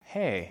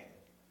Hey,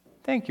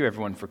 thank you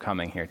everyone for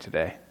coming here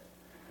today.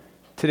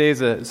 Today's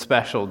a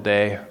special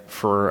day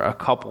for a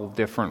couple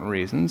different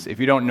reasons. If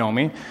you don't know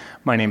me,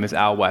 my name is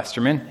Al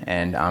Westerman,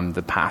 and I'm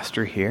the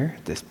pastor here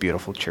at this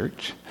beautiful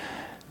church.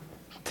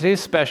 Today's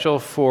special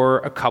for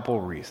a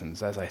couple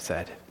reasons, as I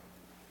said.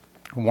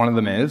 One of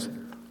them is,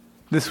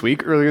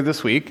 earlier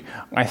this week,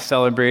 I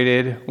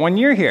celebrated 1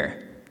 year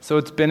here. So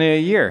it's been a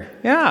year.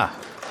 Yeah.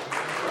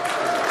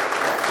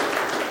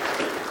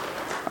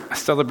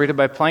 I celebrated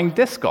by playing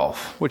disc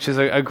golf, which is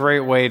a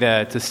great way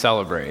to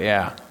celebrate,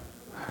 yeah.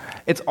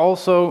 It's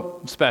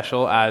also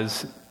special,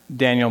 as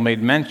Daniel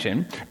made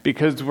mention,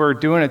 because we're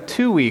doing a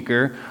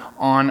 2-weeker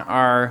on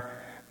our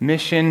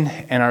mission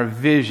and our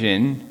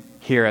vision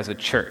here as a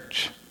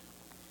church.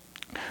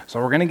 So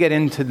we're going to get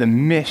into the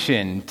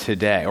mission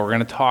today. We're going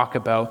to talk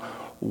about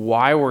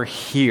why we're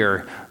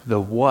here, the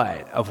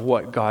what of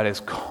what God is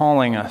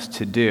calling us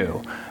to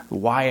do,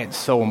 why it's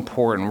so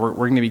important. We're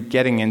going to be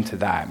getting into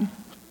that.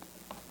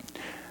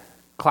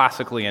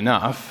 Classically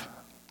enough,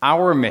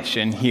 our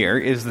mission here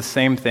is the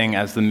same thing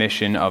as the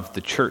mission of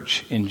the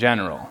church in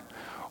general.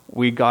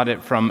 We got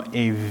it from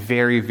a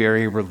very,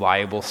 very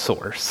reliable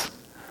source.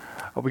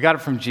 We got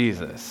it from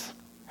Jesus.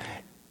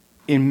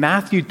 In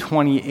Matthew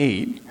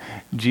 28,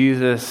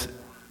 Jesus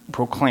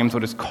proclaims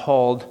what is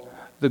called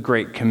the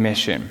Great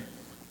Commission.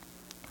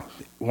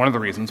 One of the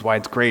reasons why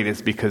it's great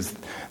is because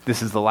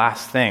this is the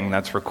last thing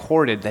that's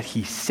recorded that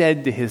he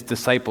said to his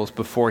disciples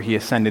before he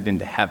ascended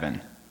into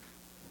heaven.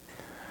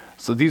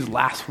 So these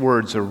last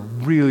words are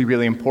really,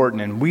 really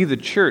important, and we, the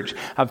church,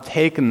 have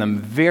taken them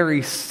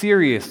very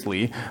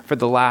seriously for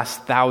the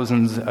last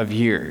thousands of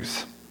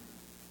years.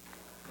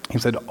 He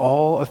said,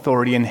 "All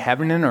authority in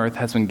heaven and earth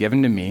has been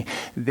given to me.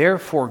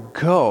 Therefore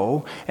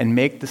go and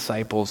make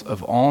disciples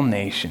of all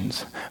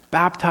nations,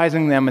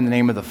 baptizing them in the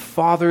name of the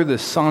Father, the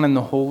Son, and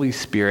the Holy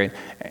Spirit,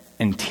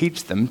 and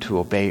teach them to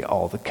obey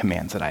all the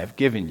commands that I have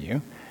given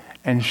you.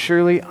 And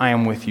surely I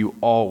am with you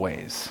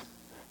always,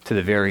 to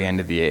the very end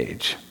of the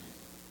age."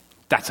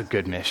 That's a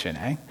good mission,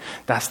 eh?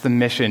 That's the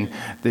mission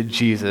that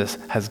Jesus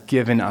has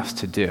given us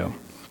to do.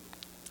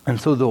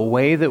 And so the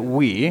way that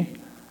we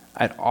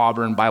at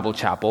Auburn Bible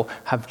Chapel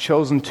have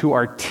chosen to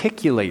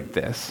articulate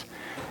this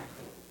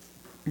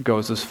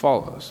goes as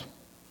follows.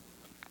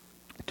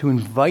 To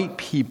invite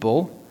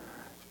people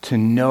to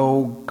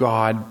know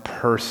God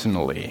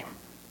personally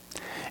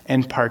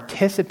and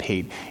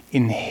participate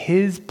in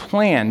his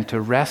plan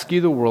to rescue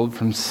the world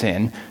from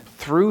sin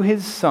through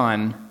his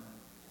Son,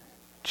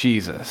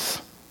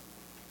 Jesus.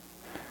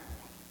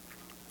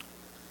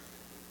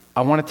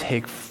 I want to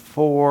take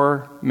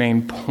 4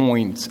 main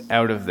points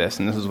out of this,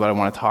 and this is what I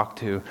want to talk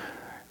to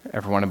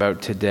everyone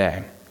about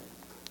today.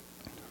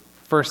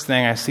 First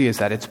thing I see is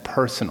that it's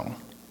personal.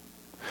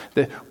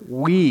 That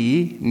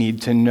we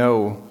need to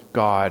know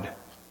God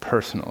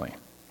personally.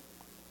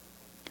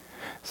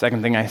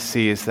 Second thing I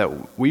see is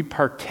that we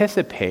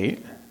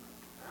participate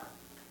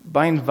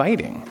by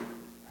inviting.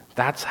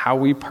 That's how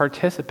we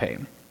participate.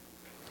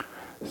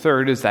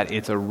 Third is that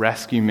it's a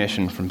rescue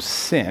mission from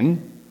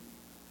sin.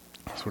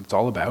 That's what it's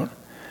all about.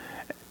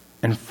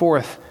 And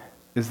fourth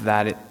is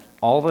that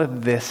all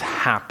of this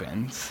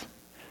happens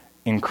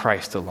in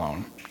Christ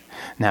alone.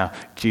 Now,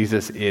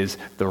 Jesus is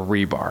the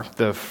rebar.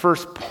 The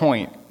first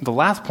point, the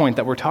last point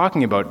that we're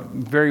talking about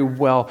very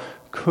well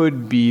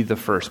could be the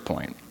first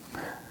point.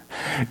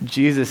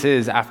 Jesus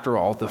is, after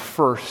all, the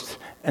first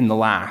and the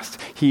last.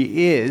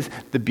 He is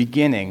the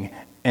beginning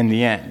and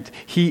the end.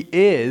 He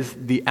is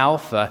the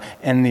Alpha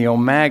and the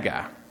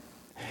Omega.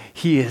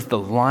 He is the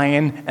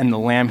Lion and the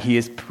Lamb. He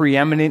is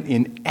preeminent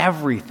in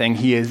everything.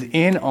 He is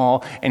in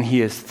all, and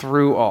he is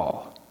through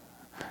all.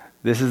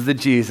 This is the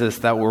Jesus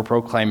that we're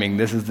proclaiming.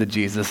 This is the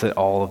Jesus that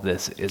all of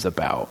this is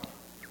about.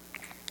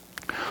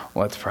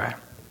 Let's pray.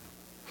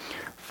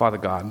 Father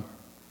God,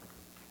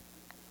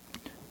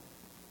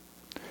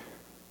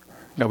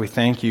 we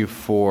thank you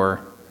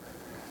for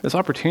this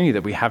opportunity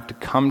that we have to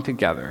come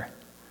together,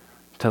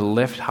 to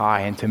lift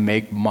high and to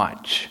make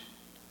much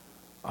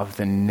of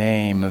the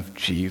name of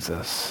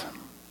Jesus.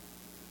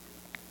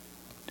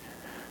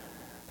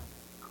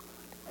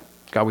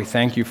 God, we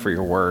thank you for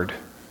your word.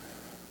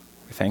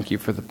 We thank you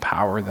for the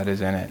power that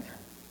is in it.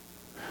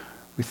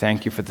 We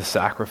thank you for the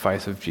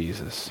sacrifice of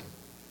Jesus.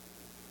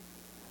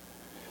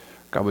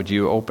 God, would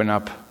you open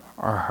up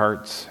our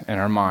hearts and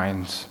our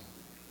minds,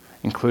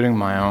 including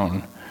my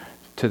own,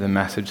 to the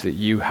message that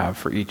you have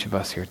for each of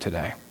us here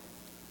today.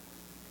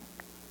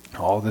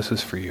 All this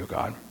is for you,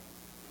 God.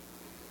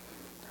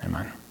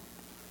 Amen.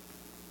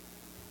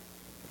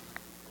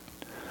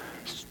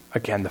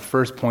 Again, the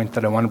first point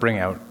that I want to bring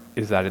out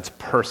is that it's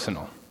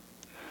personal.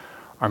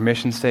 Our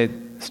mission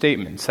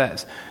statement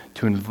says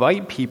to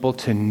invite people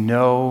to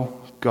know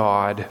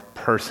God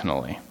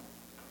personally.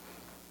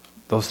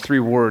 Those 3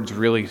 words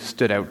really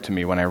stood out to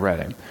me when I read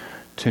it.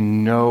 To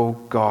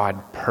know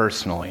God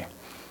personally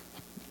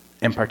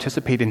and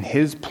participate in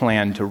his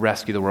plan to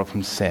rescue the world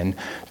from sin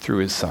through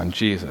his Son,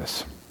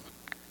 Jesus.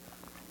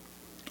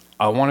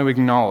 I want to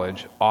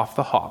acknowledge off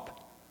the hop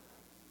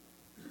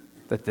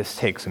that this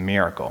takes a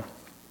miracle.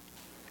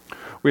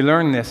 We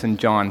learn this in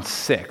John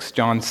 6.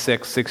 John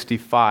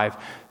 6:65,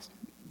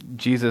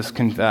 Jesus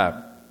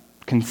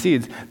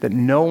concedes that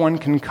no one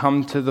can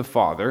come to the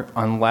Father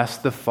unless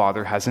the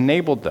Father has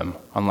enabled them,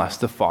 unless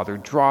the Father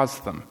draws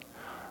them.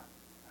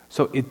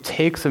 So it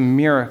takes a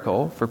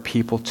miracle for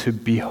people to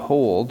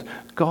behold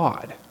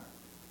God.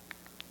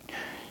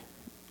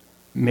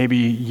 Maybe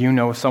you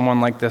know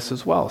someone like this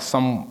as well.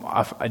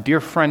 A dear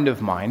friend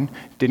of mine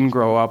didn't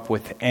grow up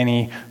with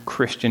any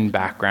Christian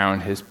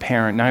background.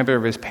 Neither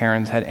of his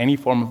parents had any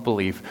form of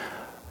belief.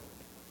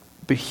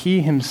 But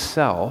he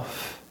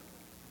himself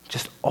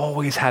just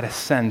always had a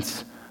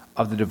sense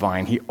of the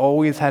divine. He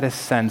always had a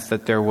sense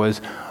that there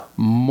was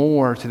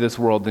more to this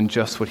world than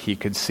just what he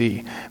could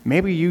see.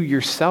 Maybe you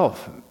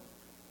yourself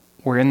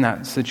were in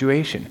that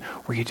situation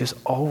where you just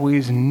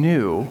always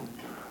knew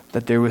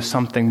that there was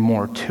something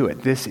more to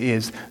it. This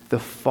is the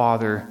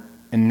Father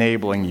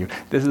enabling you.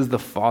 This is the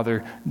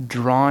Father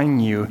drawing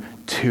you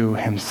to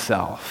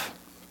himself.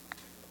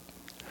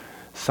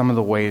 Some of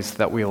the ways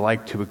that we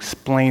like to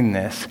explain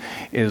this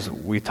is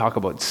we talk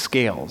about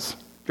scales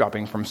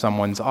dropping from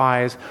someone's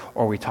eyes,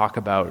 or we talk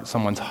about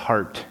someone's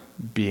heart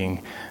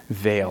being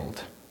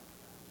veiled.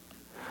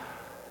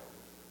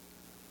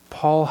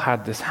 Paul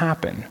had this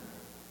happen.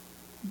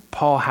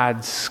 Paul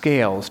had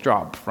scales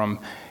drop from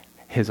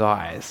his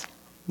eyes.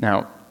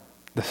 Now,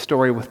 the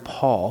story with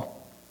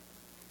Paul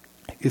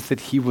is that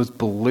he was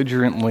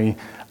belligerently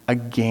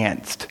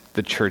against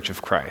the Church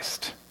of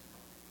Christ.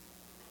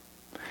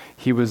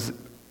 He was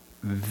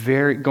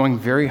going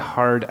very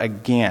hard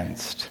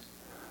against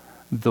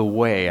the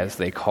way, as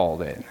they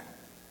called it.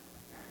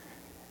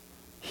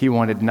 He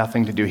wanted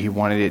nothing to do. He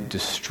wanted it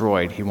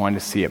destroyed. He wanted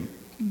to see it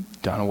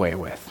done away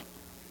with.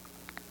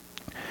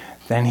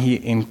 Then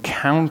he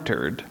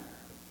encountered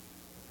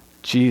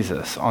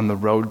Jesus on the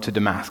road to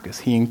Damascus.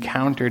 He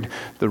encountered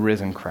the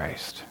risen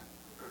Christ.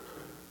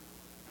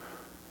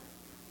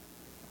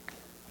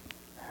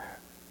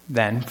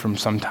 Then, for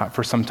some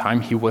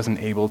time, he wasn't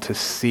able to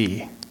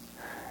see.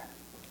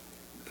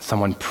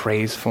 Someone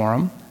prays for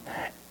him,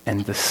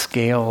 and the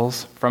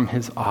scales from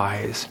his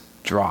eyes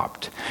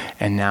dropped.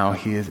 And now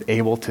he is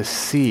able to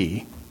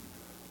see,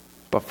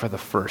 but for the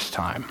first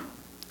time.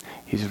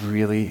 He's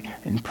really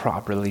and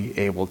properly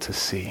able to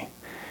see.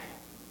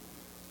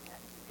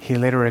 He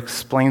later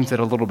explains it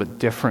a little bit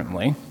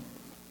differently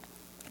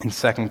in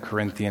 2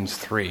 Corinthians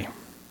 3.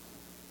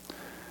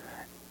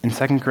 In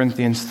 2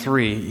 Corinthians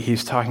 3,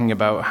 he's talking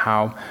about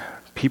how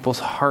people's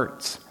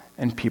hearts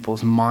and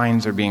people's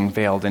minds are being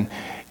veiled. And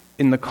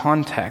in the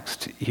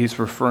context, he's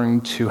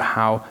referring to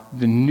how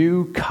the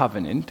new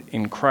covenant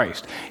in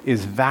Christ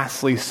is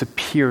vastly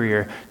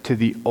superior to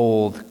the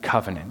old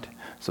covenant.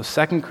 So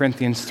 2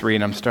 Corinthians 3,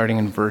 and I'm starting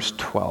in verse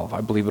 12.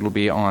 I believe it'll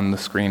be on the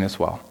screen as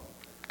well.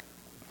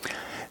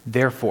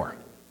 Therefore,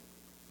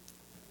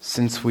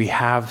 since we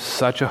have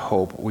such a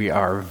hope, we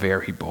are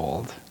very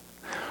bold.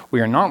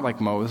 We are not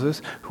like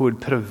Moses, who would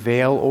put a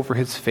veil over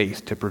his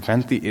face to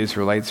prevent the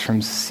Israelites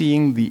from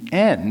seeing the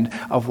end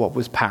of what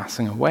was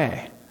passing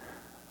away.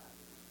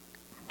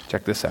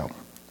 Check this out.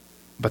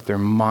 But their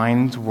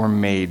minds were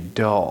made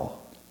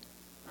dull.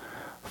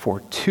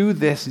 For to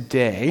this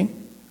day,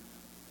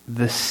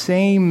 the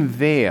same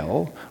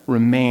veil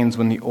remains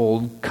when the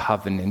old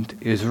covenant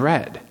is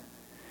read.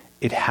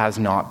 It has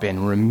not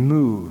been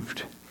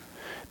removed,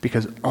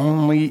 because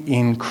only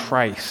in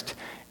Christ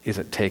is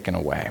it taken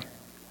away.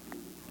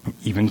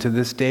 Even to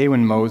this day,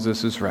 when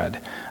Moses is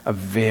read, a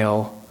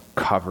veil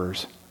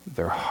covers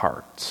their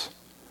hearts.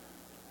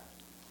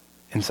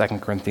 In 2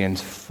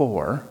 Corinthians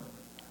 4,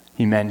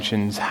 he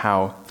mentions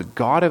how the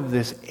God of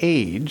this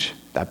age,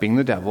 that being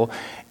the devil,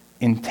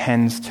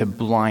 intends to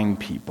blind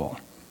people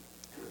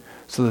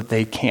so that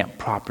they can't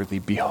properly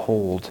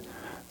behold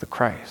the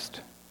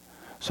Christ.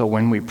 So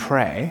when we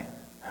pray,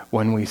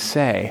 when we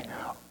say,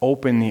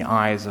 "Open the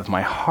eyes of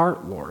my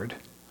heart, Lord,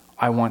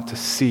 I want to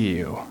see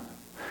you,"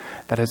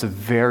 that is a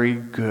very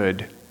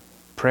good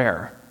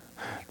prayer.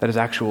 That is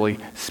actually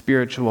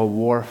spiritual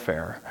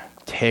warfare,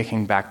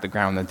 taking back the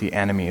ground that the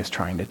enemy is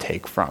trying to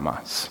take from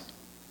us.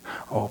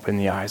 Open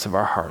the eyes of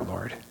our heart,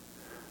 Lord.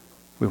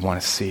 We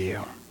want to see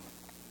you.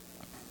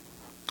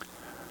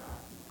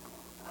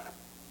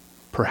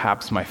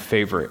 Perhaps my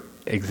favorite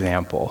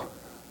example,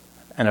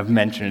 and I've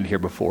mentioned it here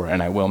before,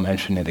 and I will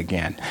mention it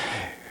again,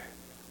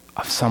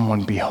 of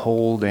someone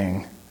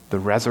beholding the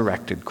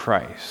resurrected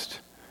Christ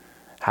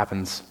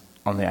happens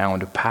on the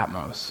island of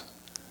Patmos.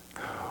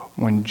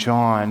 When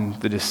John,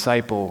 the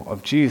disciple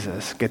of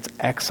Jesus, gets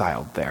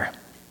exiled there,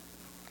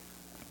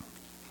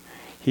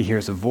 he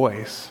hears a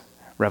voice.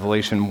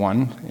 Revelation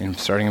 1,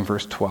 starting in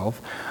verse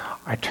 12,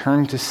 I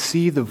turned to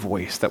see the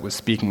voice that was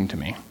speaking to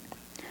me.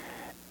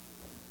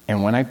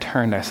 And when I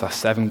turned, I saw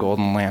 7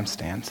 golden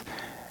lampstands.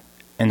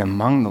 And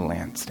among the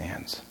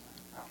lampstands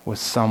was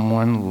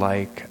someone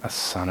like a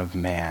son of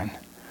man,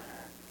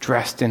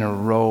 dressed in a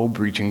robe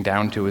reaching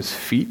down to his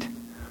feet,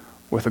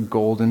 with a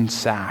golden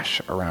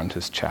sash around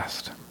his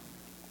chest.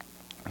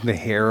 The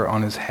hair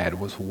on his head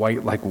was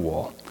white like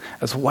wool,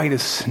 as white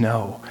as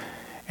snow,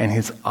 and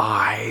his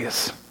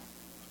eyes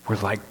were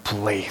like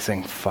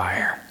blazing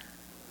fire.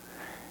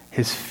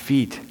 His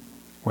feet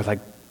were like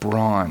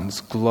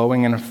bronze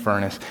glowing in a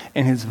furnace,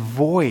 and his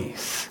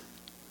voice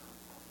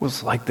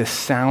was like the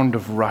sound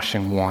of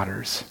rushing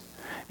waters.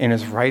 In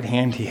his right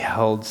hand he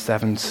held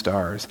 7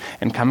 stars,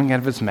 and coming out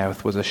of his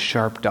mouth was a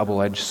sharp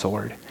double-edged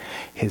sword.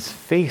 His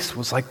face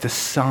was like the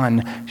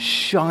sun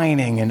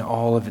shining in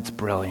all of its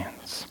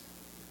brilliance.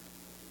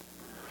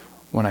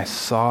 When I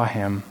saw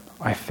him,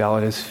 I fell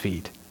at his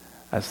feet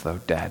as though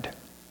dead.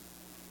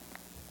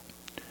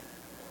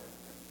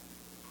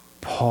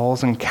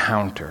 Paul's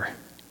encounter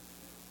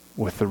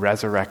with the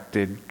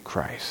resurrected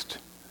Christ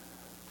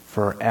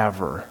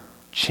forever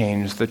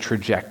changed the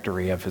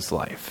trajectory of his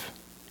life.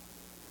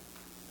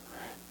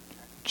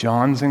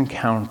 John's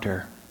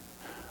encounter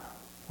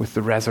with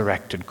the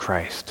resurrected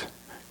Christ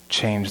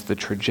changed the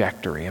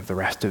trajectory of the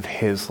rest of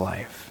his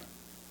life.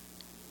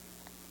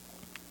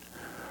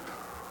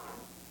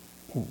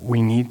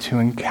 We need to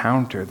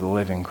encounter the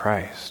living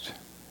Christ.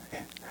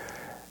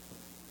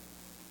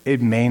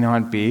 It may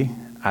not be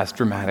as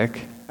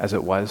dramatic as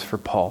it was for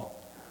Paul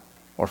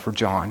or for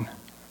John,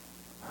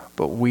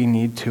 but we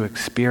need to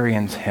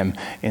experience him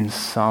in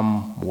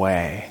some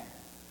way.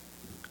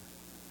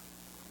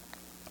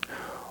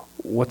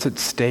 What's at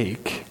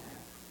stake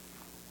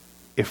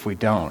if we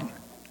don't?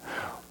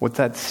 What's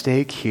at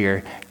stake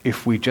here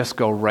if we just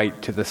go right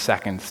to the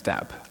second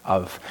step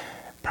of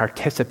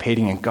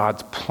participating in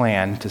God's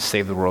plan to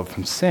save the world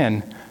from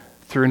sin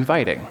through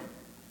inviting?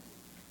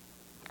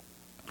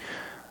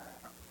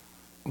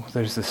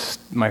 There's this,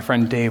 my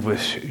friend Dave was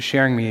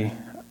sharing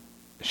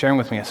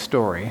with me a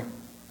story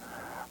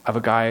of a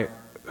guy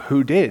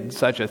who did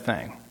such a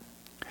thing.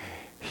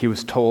 He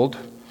was told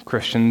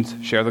Christians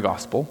share the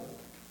gospel,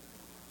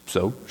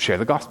 so share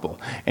the gospel.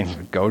 And he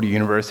would go to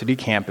university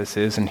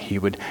campuses and he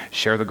would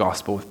share the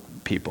gospel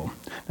with people.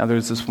 Now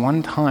there's this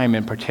one time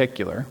in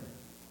particular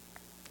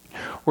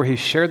where he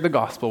shared the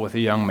gospel with a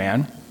young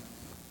man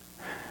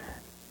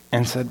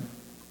and said,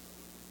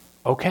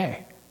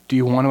 "Okay, do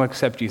you want to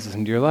accept Jesus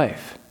into your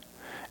life?"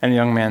 And the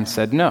young man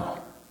said no.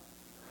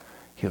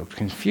 He looked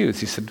confused.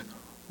 He said,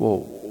 "Well,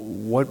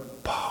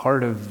 what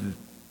part of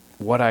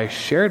what I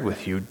shared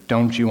with you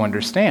don't you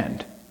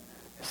understand?"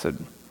 I said,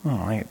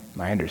 "Oh,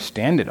 I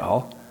understand it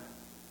all.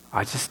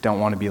 I just don't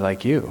want to be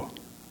like you."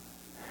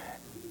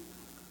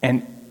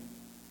 And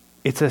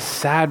it's a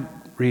sad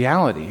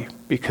reality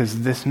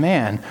because this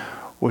man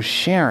was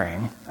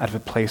sharing out of a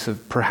place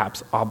of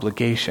perhaps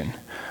obligation.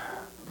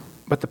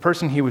 But the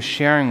person he was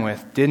sharing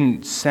with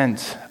didn't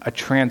sense a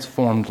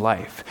transformed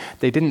life.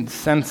 They didn't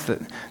sense that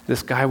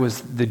this guy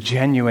was the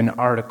genuine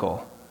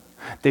article.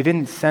 They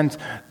didn't sense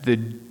the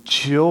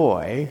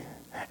joy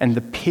and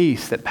the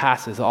peace that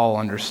passes all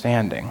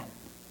understanding.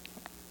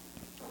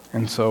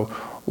 And so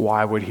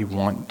why would he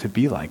want to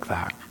be like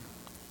that?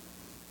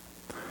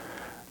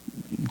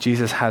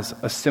 Jesus has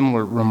a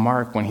similar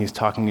remark when he's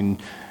talking in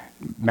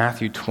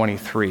Matthew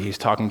 23. He's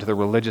talking to the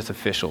religious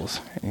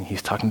officials, and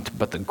he's talking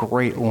about the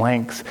great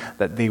lengths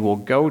that they will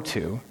go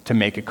to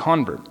make a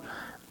convert,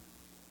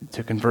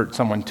 to convert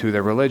someone to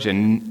their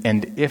religion.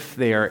 And if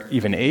they are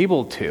even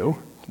able to,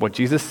 what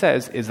Jesus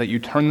says is that you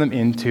turn them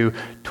into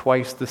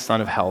twice the son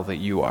of hell that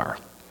you are.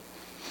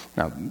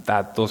 Now,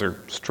 those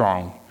are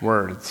strong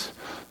words.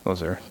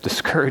 Those are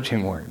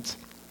discouraging words.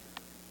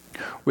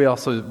 We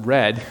also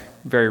read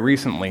very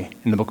recently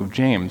in the book of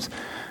James,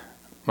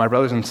 "My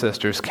brothers and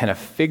sisters, can a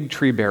fig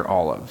tree bear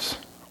olives,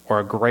 or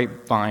a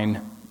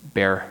grapevine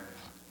bear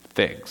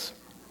figs?"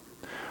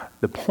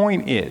 The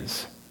point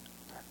is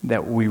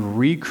that we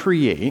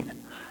recreate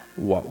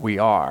what we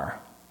are.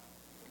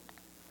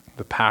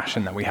 The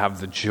passion that we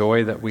have, the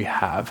joy that we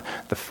have,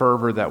 the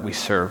fervor that we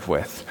serve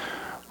with,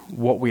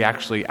 what we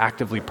actually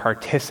actively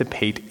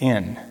participate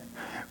in.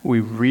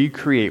 We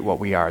recreate what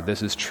we are.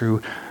 This is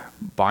true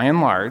by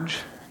and large.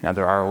 Now,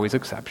 there are always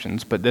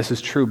exceptions, but this is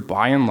true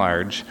by and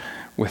large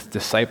with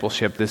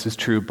discipleship. This is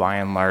true by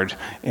and large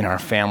in our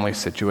family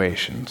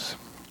situations.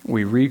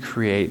 We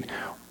recreate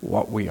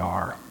what we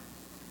are.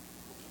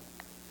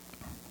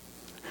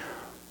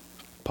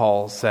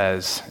 Paul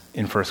says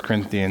in 1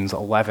 Corinthians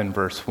 11,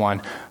 verse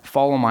 1,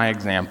 "Follow my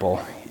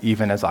example,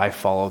 even as I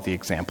follow the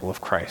example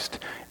of Christ."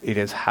 It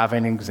is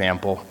having an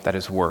example that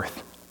is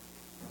worth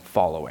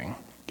following.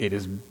 It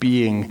is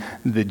being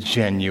the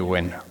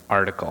genuine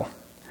article.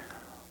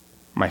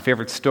 My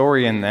favorite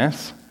story in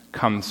this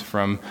comes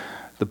from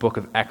the book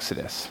of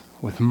Exodus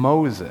with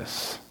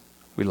Moses.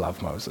 We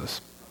love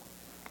Moses.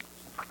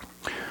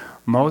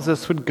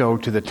 Moses would go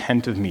to the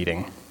tent of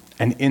meeting,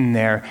 and in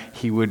there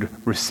he would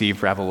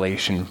receive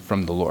revelation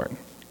from the Lord.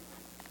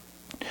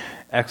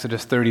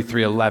 Exodus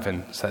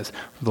 33:11 says,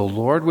 "The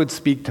Lord would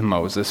speak to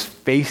Moses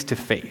face to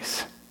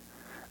face,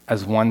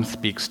 as one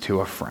speaks to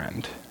a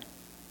friend.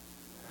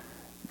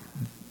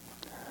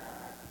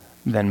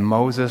 Then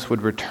Moses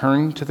would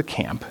return to the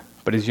camp,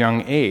 but his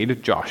young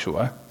aide,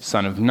 Joshua,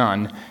 son of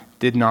Nun,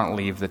 did not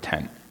leave the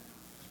tent."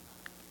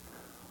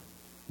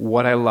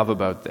 What I love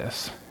about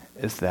this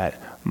is that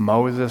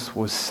Moses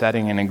was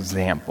setting an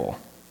example.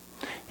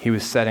 He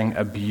was setting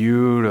a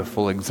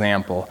beautiful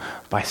example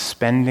by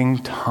spending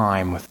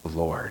time with the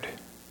Lord.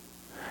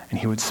 And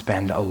he would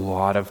spend a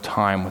lot of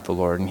time with the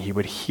Lord, and he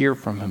would hear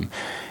from him.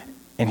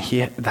 And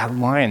that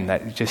line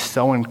that is just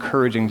so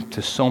encouraging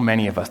to so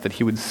many of us, that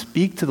he would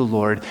speak to the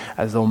Lord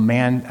as a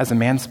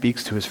man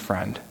speaks to his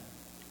friend.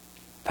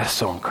 That's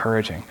so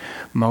encouraging.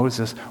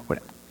 Moses would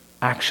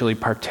actually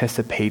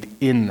participate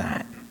in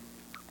that.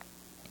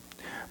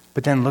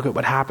 But then look at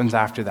what happens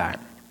after that.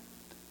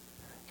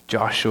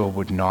 Joshua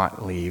would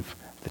not leave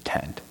the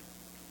tent.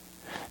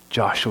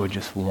 Joshua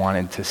just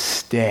wanted to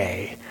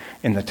stay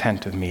in the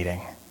tent of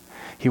meeting.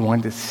 He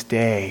wanted to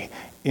stay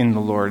in the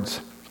Lord's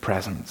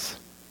presence.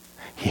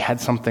 He had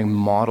something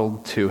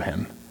modeled to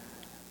him.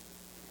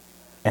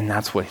 And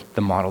that's what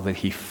the model that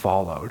he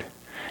followed.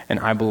 And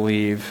I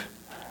believe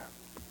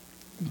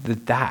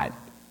that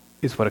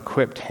is what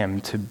equipped him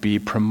to be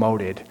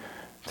promoted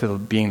to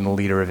being the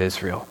leader of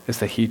Israel, is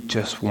that he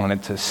just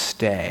wanted to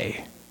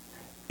stay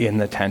in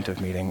the tent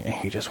of meeting, and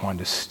he just wanted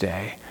to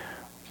stay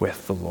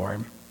with the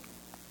Lord.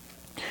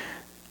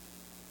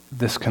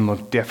 This can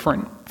look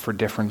different for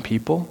different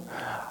people.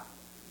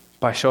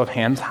 By show of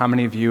hands, how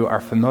many of you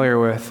are familiar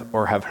with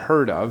or have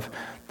heard of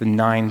the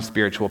 9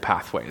 spiritual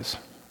pathways?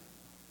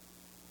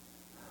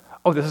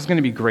 Oh, this is going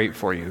to be great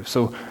for you.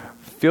 So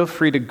feel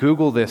free to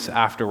Google this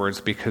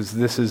afterwards, because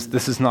this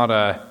is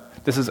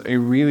a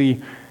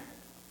really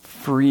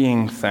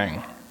freeing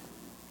thing.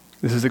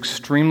 This is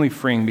extremely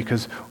freeing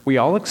because we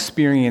all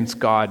experience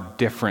God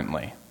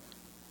differently.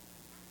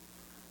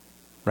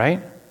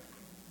 Right?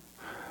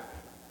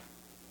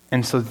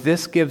 And so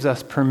this gives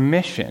us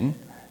permission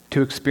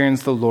to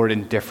experience the Lord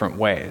in different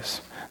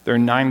ways. There are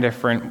 9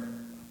 different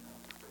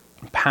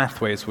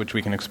pathways which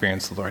we can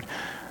experience the Lord.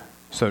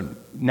 So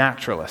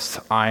naturalists,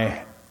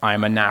 I'm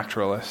a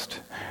naturalist.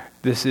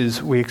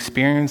 We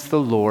experience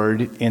the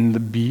Lord in the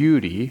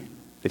beauty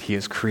that he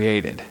has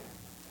created.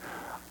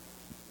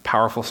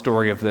 Powerful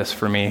story of this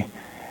for me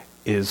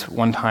is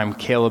one time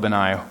Caleb and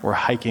I were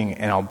hiking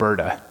in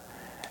Alberta,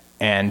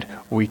 and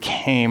we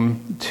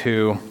came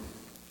to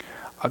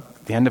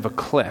the end of a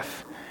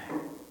cliff,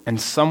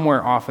 and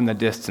somewhere off in the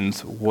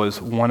distance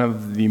was one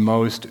of the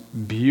most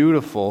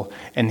beautiful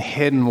and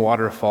hidden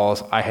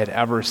waterfalls I had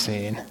ever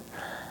seen.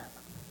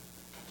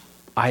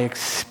 I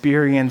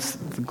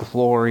experienced the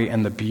glory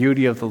and the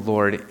beauty of the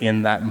Lord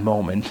in that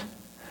moment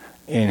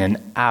in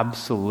an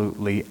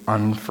absolutely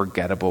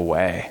unforgettable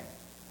way.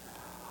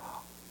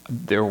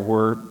 There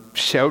were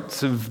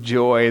shouts of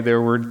joy.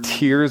 There were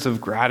tears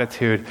of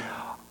gratitude.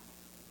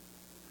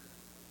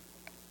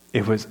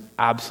 It was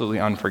absolutely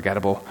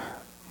unforgettable.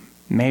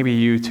 Maybe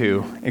you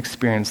too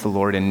experience the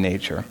Lord in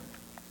nature.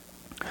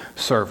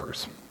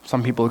 Servers.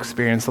 Some people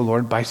experience the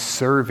Lord by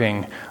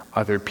serving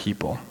other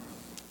people.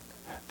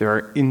 There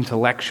are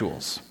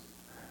intellectuals.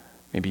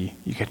 Maybe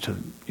you get to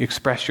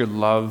express your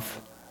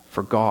love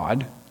for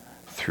God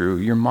through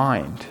your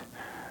mind.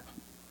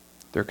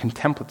 They're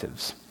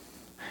contemplatives.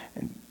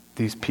 And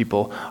these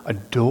people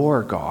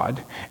adore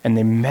God and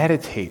they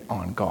meditate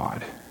on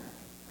God.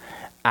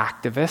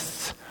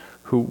 Activists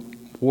who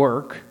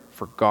work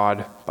for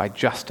God by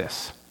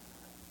justice.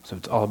 So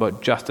it's all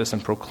about justice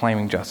and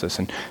proclaiming justice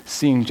and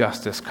seeing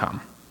justice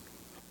come.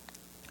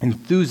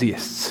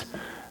 Enthusiasts.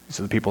 These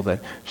are the people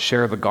that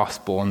share the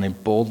gospel and they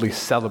boldly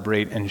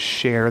celebrate and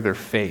share their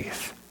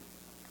faith.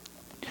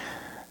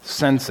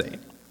 Sensate.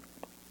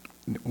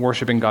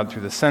 Worshiping God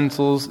through the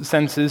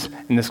senses,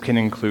 and this can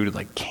include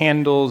like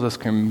candles, this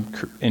can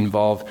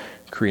involve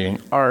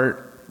creating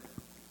art.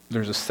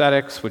 There's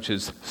aesthetics, which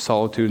is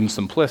solitude and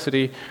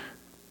simplicity.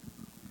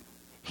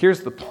 Here's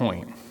the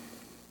point,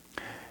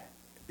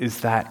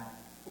 is that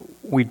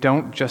we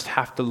don't just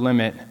have to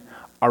limit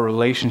our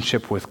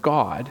relationship with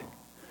God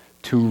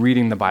to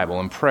reading the Bible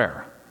and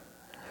prayer.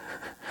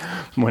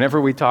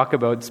 Whenever we talk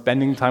about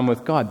spending time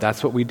with God,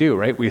 that's what we do,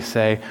 right? We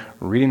say,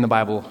 read your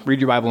Bible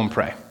and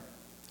pray.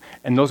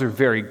 And those are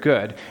very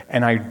good.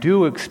 And I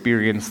do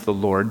experience the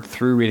Lord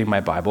through reading my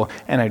Bible,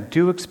 and I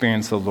do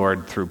experience the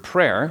Lord through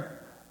prayer,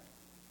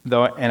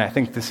 though, and I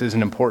think this is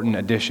an important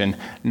addition,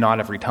 not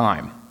every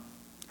time.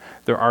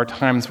 There are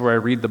times where I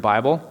read the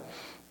Bible,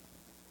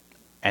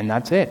 and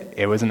that's it.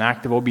 It was an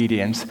act of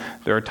obedience.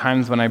 There are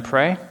times when I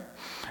pray,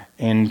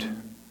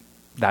 and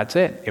that's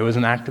it. It was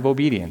an act of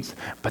obedience.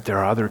 But there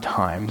are other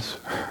times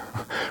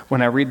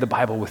when I read the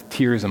Bible with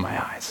tears in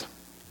my eyes.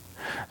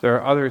 There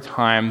are other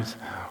times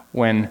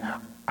when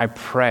I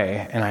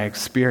pray and I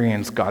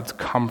experience God's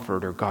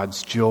comfort or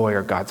God's joy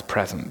or God's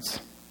presence.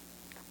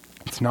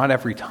 It's not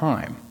every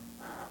time,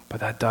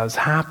 but that does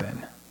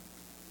happen.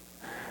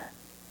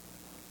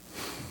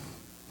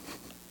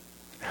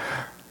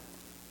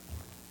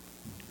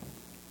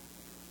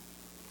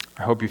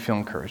 I hope you feel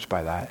encouraged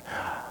by that.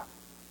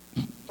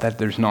 That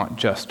there's not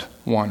just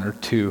 1 or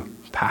 2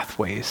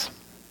 pathways.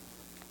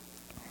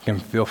 You can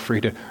feel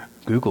free to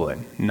Google it.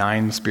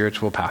 9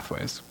 spiritual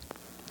pathways.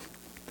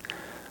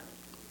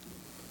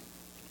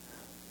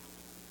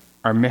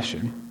 Our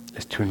mission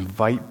is to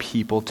invite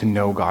people to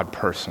know God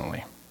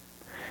personally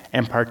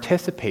and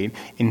participate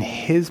in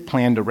his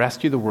plan to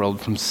rescue the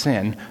world from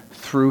sin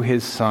through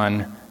his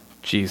Son,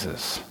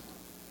 Jesus.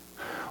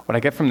 What I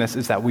get from this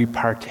is that we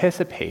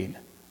participate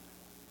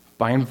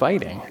by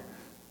inviting.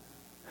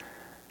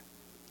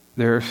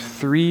 There are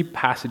 3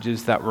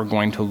 passages that we're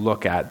going to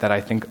look at that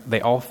I think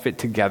they all fit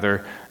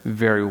together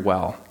very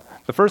well.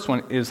 The first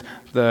one is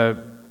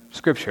the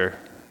scripture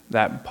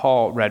that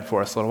Paul read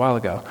for us a little while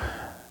ago.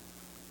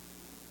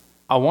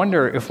 I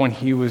wonder if when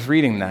he was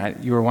reading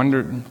that, you were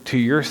wondering to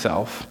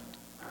yourself,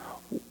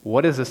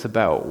 what is this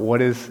about?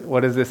 What is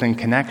this in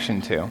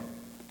connection to?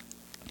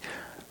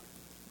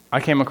 I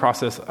came across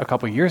this a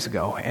couple years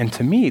ago, and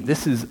to me,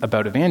 this is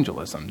about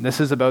evangelism. This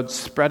is about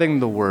spreading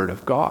the word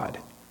of God.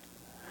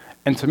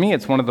 And to me,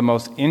 it's one of the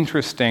most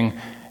interesting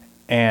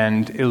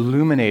and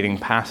illuminating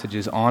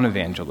passages on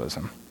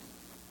evangelism.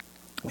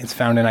 It's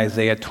found in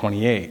Isaiah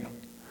 28.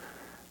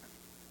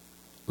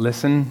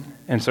 Listen,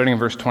 and starting in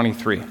verse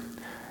 23.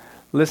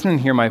 Listen and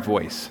hear my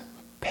voice.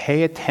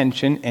 Pay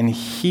attention and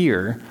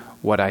hear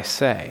what I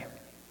say.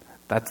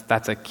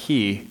 That's a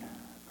key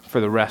for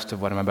the rest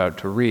of what I'm about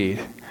to read.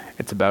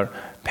 It's about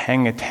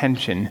paying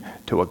attention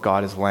to what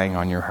God is laying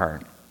on your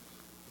heart.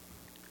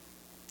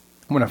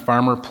 When a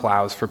farmer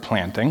plows for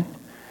planting,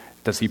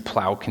 does he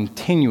plow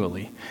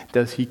continually?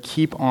 Does he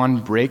keep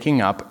on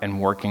breaking up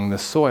and working the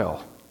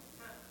soil?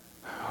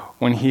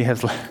 When he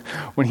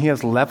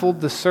has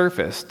leveled the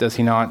surface, does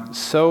he not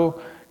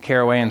sow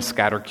caraway and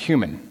scatter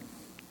cumin?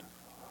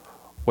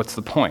 What's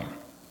the point?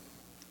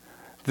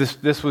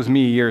 This was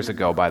me years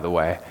ago, by the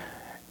way.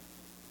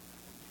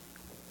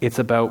 It's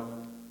about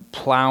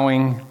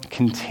plowing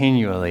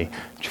continually,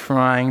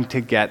 trying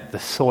to get the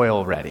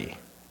soil ready.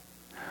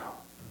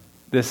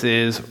 This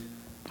is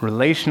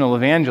relational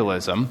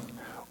evangelism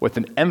with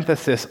an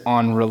emphasis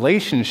on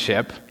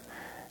relationship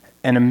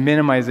and a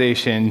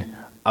minimization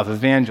of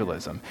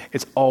evangelism.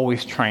 It's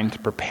always trying to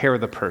prepare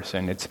the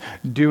person. It's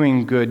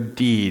doing good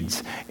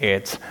deeds.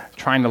 It's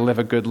trying to live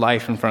a good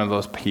life in front of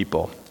those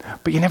people.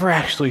 But you never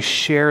actually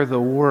share the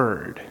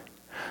word.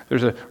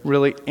 There's a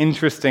really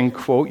interesting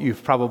quote.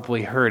 You've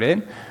probably heard it.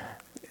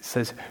 It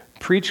says,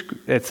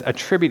 it's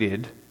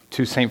attributed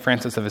to St.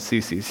 Francis of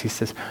Assisi. He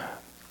says,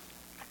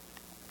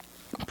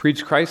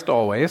 preach Christ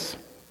always,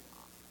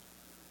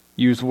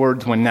 use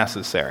words when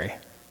necessary.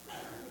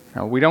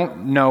 Now, we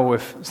don't know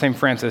if St.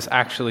 Francis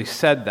actually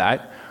said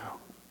that.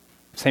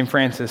 St.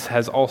 Francis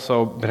has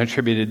also been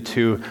attributed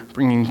to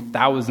bringing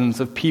thousands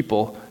of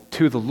people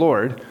to the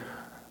Lord.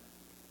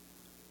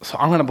 So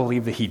I'm going to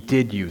believe that he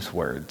did use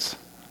words.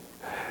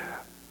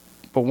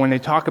 But when they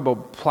talk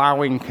about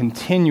plowing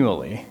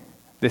continually,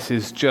 this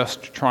is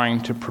just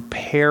trying to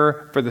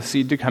prepare for the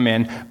seed to come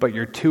in, but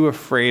you're too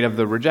afraid of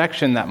the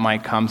rejection that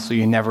might come, so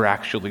you never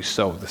actually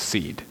sow the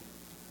seed.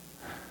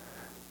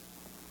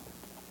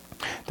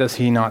 Does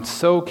he not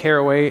sow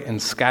caraway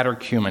and scatter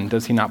cumin?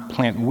 Does he not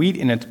plant wheat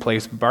in its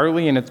place,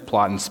 barley in its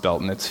plot, and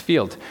spelt in its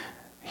field?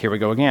 Here we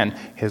go again.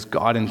 His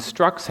God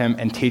instructs him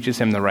and teaches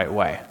him the right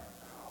way.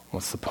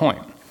 What's the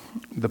point?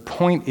 The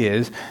point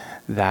is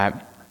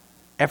that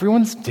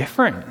everyone's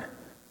different.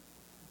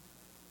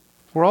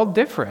 We're all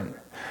different.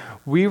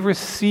 We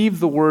receive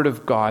the word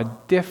of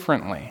God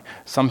differently.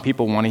 Some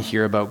people want to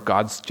hear about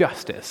God's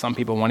justice. Some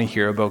people want to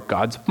hear about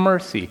God's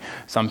mercy.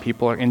 Some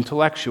people are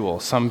intellectual.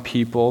 Some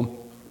people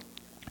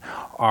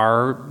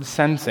are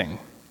sensing.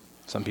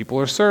 Some people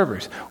are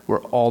servers.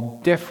 We're all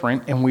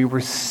different, and we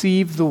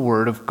receive the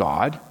word of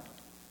God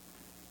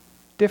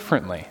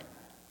differently.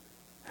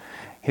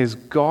 His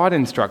God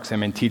instructs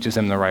him and teaches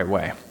him the right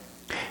way.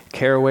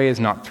 Caraway is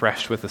not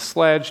threshed with a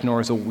sledge, nor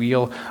is a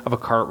wheel of a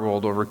cart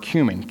rolled over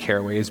cumin.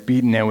 Caraway is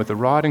beaten in with a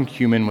rod, and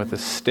cumin with a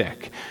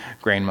stick.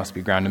 Grain must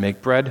be ground to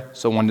make bread,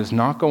 so one does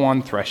not go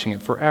on threshing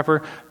it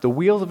forever. The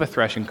wheels of a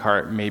threshing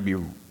cart may be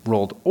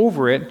rolled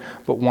over it,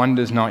 but one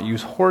does not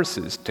use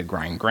horses to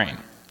grind grain.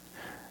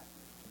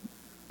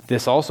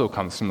 This also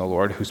comes from the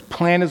Lord, whose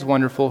plan is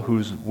wonderful,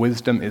 whose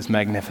wisdom is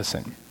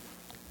magnificent.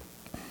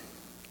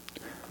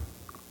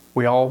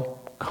 We all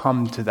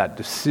come to that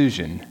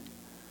decision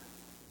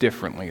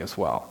differently as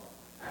well.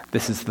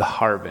 This is the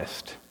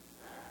harvesting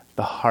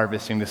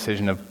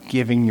decision of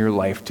giving your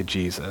life to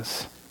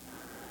Jesus.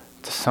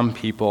 To some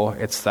people,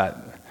 it's that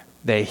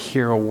they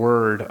hear a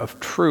word of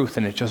truth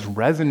and it just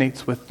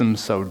resonates with them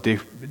so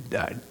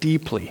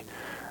deeply.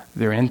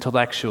 They're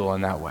intellectual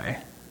in that way.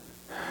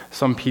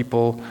 Some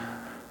people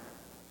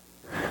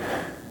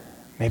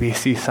maybe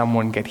see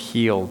someone get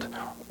healed,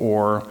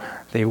 or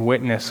they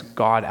witness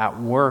God at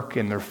work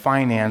in their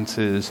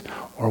finances,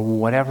 or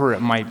whatever it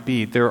might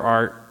be. There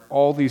are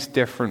all these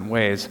different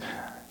ways,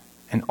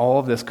 and all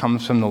of this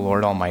comes from the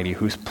Lord Almighty,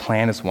 whose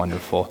plan is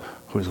wonderful,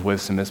 whose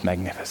wisdom is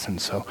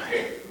magnificent. So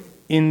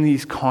in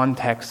these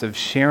contexts of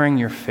sharing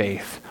your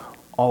faith,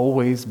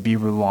 always be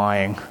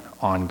relying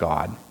on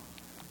God.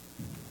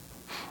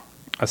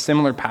 A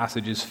similar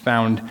passage is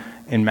found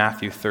in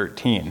Matthew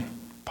 13,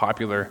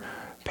 popular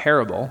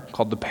parable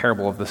called the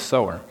parable of the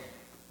sower.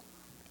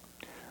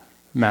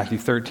 Matthew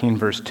 13,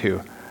 verse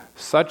 2.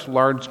 Such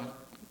large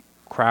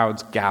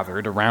crowds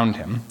gathered around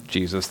him,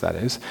 Jesus that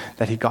is,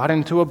 that he got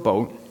into a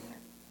boat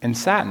and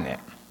sat in it,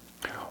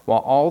 while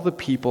all the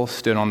people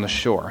stood on the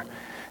shore.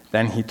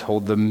 Then he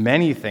told them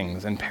many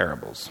things in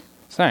parables,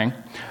 saying,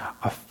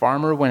 a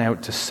farmer went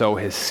out to sow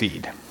his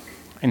seed,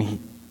 and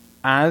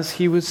as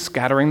he was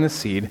scattering the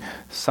seed,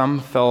 some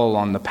fell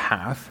along the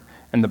path,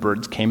 and the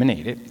birds came and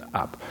ate it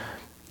up.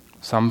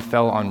 Some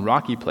fell on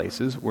rocky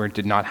places where it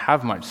did not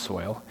have much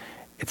soil.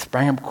 It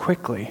sprang up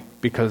quickly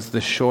because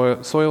the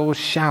soil was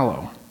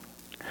shallow.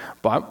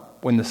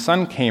 But when the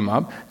sun came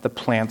up, the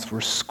plants were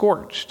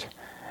scorched,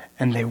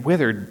 and they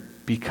withered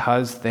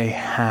because they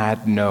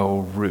had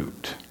no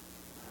root.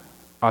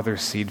 Other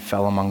seed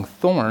fell among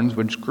thorns,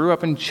 which grew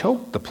up and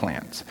choked the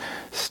plants.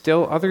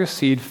 Still other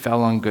seed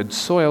fell on good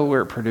soil,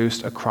 where it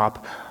produced a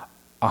crop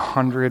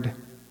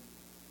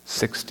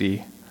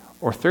 160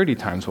 or 30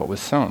 times what was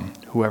sown.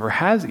 Whoever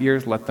has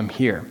ears, let them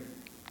hear.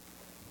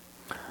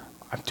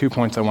 I have 2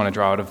 points I want to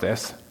draw out of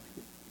this.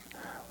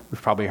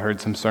 We've probably heard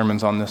some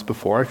sermons on this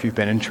before if you've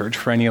been in church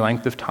for any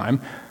length of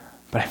time.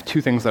 But I have 2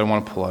 things that I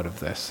want to pull out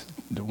of this.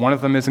 One of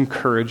them is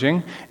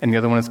encouraging, and the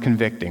other one is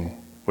convicting.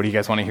 What do you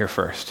guys want to hear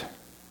first?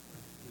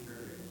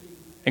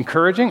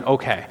 Encouraging?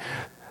 Okay.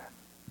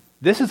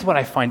 This is what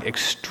I find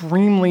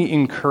extremely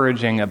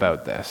encouraging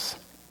about this.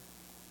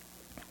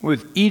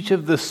 With each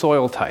of the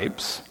soil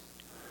types,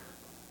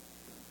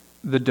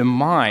 the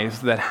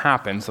demise that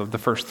happens, of the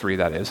first 3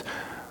 that is,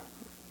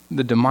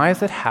 the demise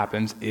that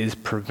happens is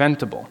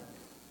preventable.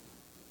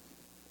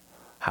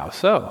 How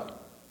so?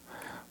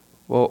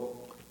 Well,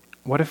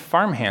 what if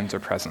farmhands are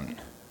present?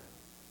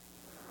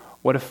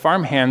 What if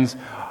farmhands,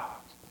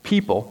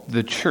 people,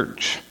 the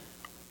church,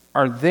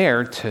 are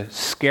there to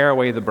scare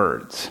away the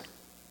birds?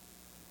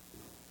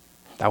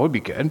 That would be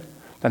good.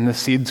 Then the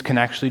seeds can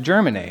actually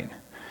germinate.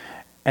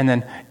 And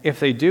then if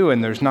they do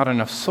and there's not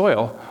enough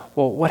soil,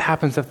 well, what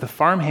happens if the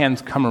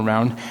farmhands come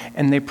around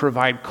and they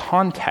provide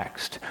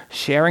context,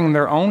 sharing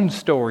their own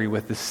story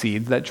with the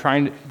seed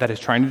that is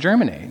trying to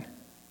germinate?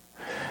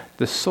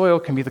 The soil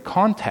can be the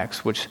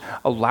context which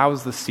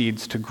allows the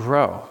seeds to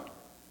grow.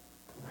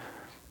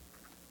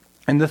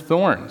 And the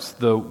thorns,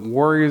 the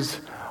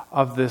worries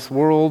of this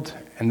world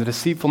and the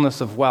deceitfulness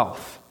of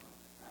wealth.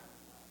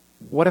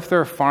 What if there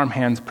are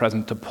farmhands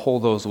present to pull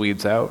those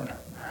weeds out,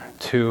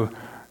 to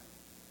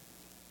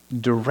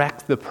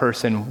direct the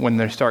person when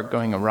they start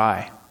going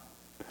awry?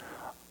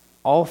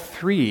 All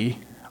 3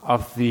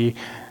 of the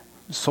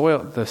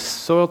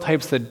soil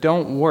types that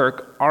don't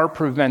work are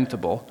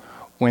preventable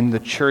when the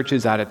church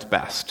is at its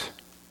best.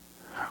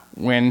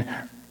 When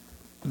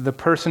the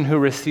person who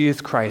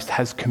receives Christ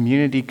has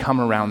community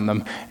come around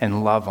them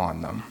and love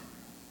on them.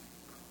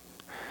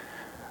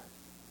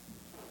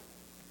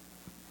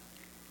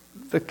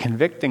 The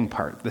convicting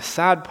part, the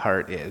sad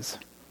part, is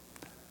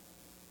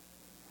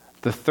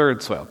the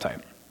 3rd soil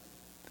type.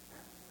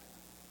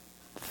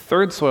 The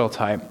 3rd soil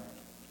type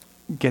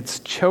gets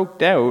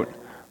choked out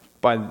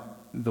by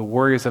the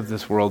worries of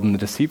this world and the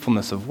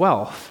deceitfulness of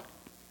wealth.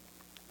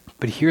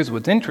 But here's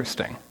what's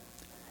interesting.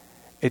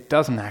 It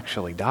doesn't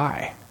actually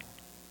die.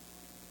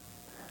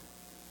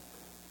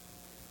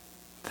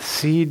 The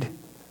seed,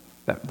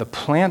 the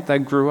plant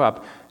that grew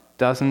up,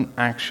 doesn't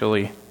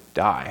actually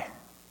die.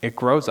 It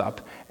grows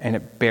up and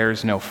it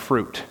bears no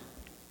fruit.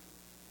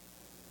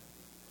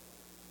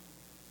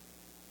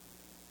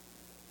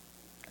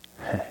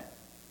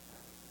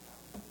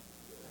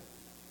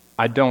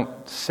 I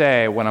don't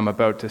say what I'm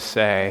about to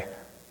say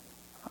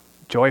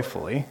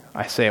joyfully.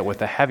 I say it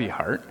with a heavy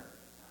heart.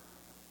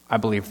 I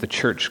believe the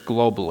church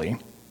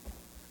globally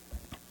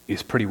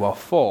is pretty well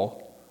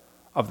full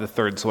of the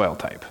 3rd soil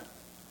type,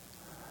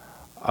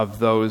 of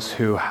those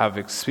who have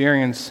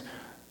experienced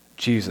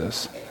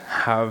Jesus,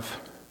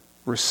 have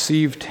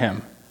received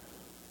him,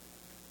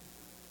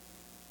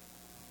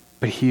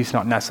 but he's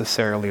not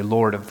necessarily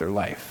Lord of their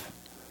life.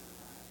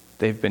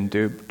 They've been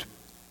duped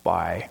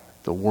by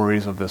the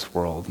worries of this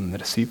world and the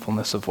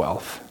deceitfulness of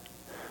wealth.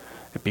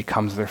 It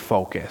becomes their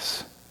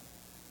focus,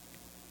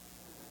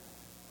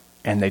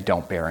 and they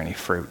don't bear any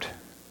fruit.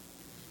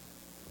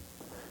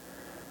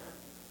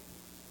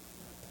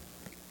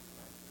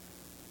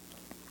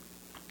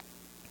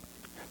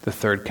 The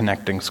 3rd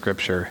connecting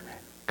scripture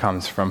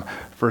comes from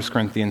 1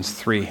 Corinthians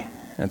 3, and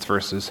it's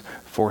verses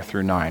 4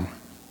 through 9.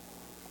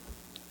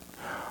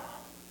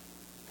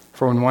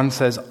 For when one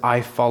says,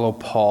 I follow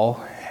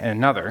Paul, and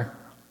another,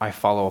 I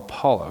follow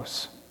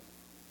Apollos,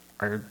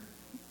 are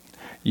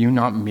you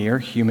not mere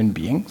human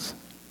beings?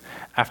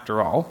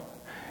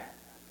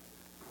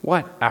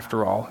 What,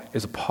 after all,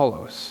 is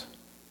Apollos?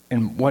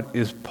 And what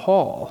is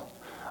Paul?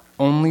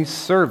 Only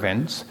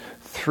servants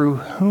through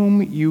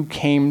whom you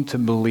came to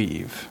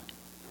believe,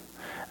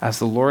 as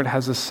the Lord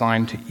has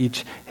assigned to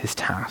each his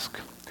task.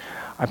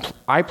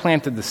 I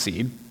planted the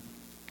seed,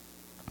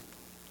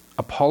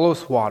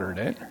 Apollos watered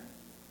it,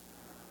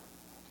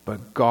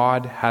 but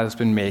God has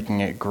been making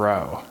it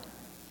grow.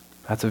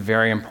 That's a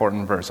very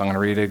important verse. I'm going to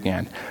read it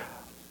again.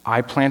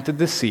 I planted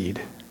the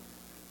seed,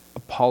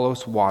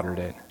 Apollos watered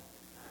it,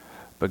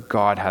 but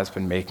God has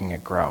been making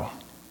it grow.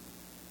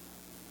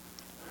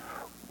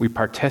 We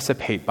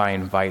participate by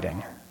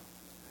inviting.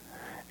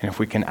 And if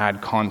we can add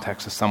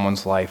context to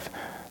someone's life,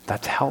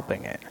 that's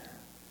helping it.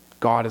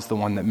 God is the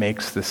one that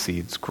makes the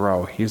seeds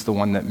grow. He's the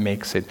one that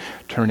makes it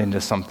turn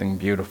into something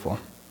beautiful.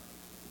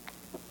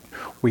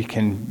 We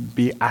can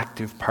be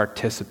active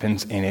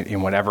participants in it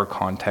in whatever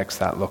context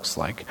that looks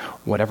like,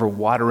 whatever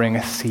watering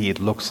a seed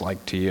looks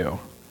like to you.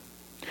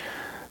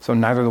 So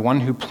neither the one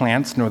who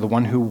plants nor the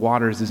one who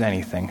waters is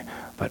anything,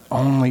 but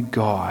only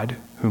God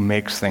who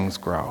makes things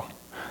grow.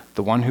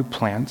 The one who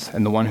plants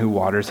and the one who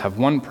waters have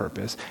one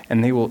purpose,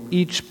 and they will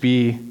each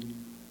be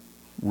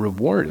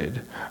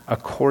rewarded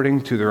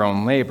according to their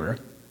own labor.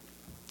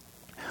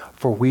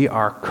 For we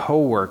are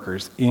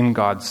co-workers in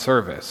God's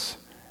service.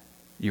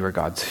 You are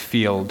God's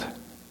field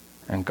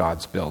and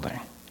God's building.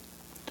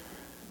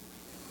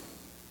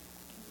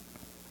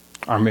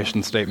 Our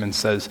mission statement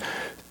says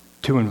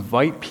to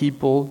invite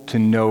people to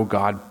know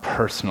God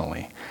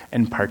personally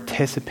and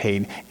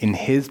participate in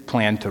his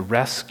plan to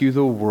rescue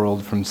the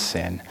world from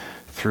sin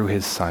through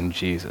his son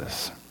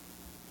Jesus.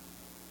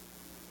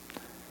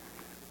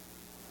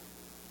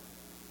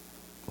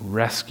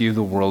 Rescue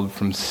the world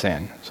from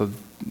sin. So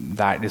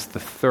that is the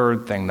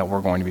third thing that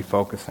we're going to be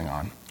focusing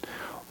on.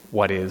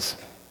 What is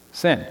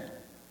sin?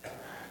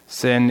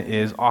 Sin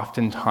is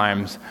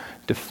oftentimes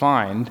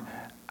defined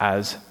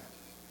as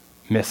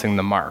missing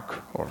the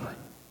mark.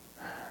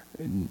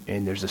 And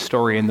there's a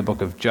story in the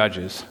book of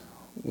Judges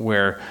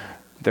where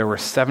there were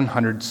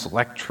 700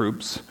 select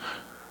troops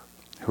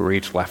who were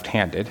each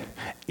left-handed,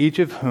 each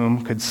of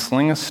whom could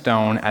sling a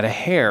stone at a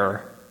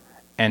hair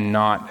and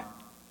not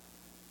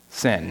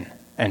sin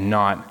and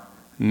not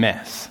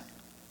miss.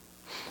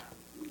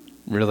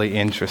 Really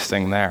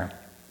interesting there.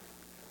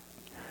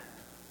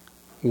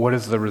 What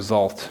is the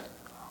result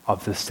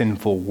of the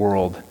sinful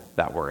world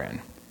that we're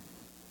in?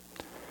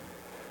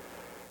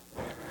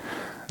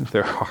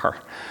 There are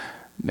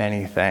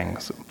many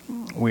things.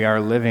 We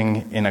are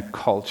living in a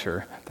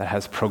culture that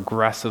has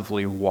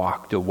progressively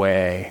walked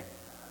away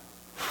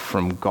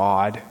from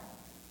God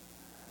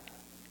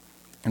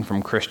and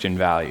from Christian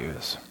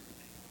values.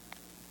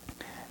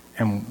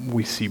 And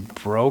we see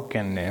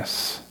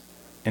brokenness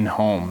in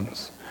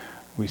homes.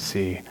 We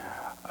see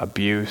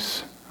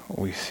abuse.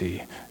 We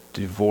see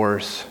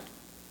divorce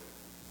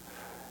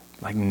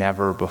like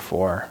never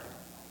before.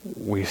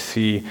 We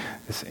see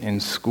this in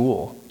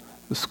school.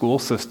 The school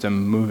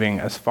system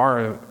moving as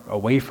far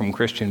away from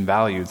Christian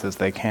values as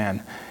they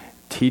can,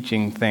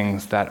 teaching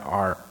things that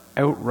are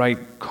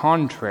outright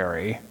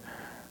contrary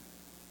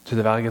to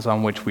the values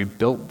on which we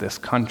built this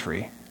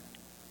country.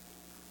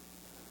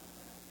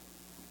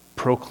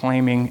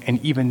 Proclaiming and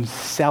even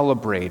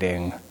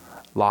celebrating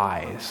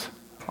lies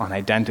on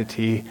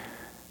identity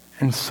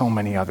and so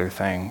many other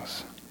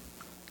things.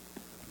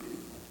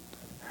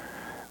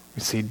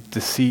 We see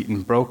deceit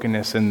and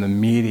brokenness in the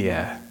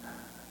media.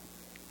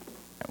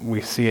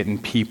 We see it in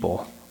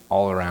people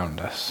all around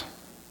us.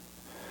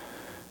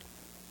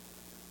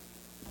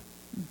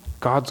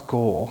 God's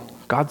goal,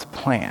 God's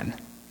plan,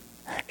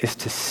 is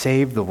to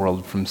save the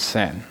world from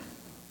sin.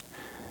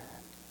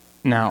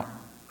 Now,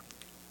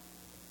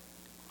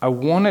 I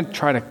want to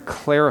try to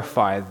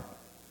clarify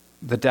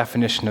the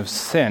definition of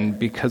sin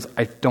because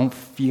I don't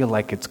feel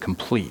like it's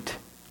complete.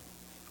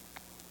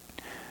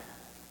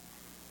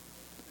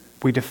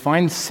 We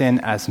define sin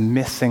as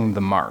missing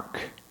the mark.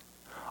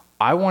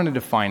 I want to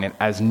define it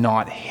as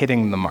not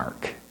hitting the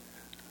mark.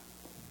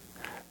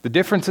 The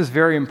difference is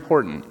very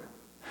important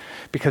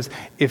because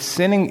if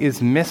sinning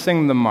is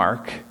missing the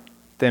mark,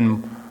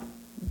 then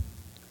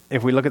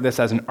if we look at this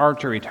as an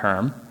archery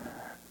term,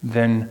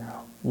 then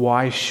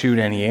why shoot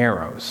any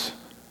arrows?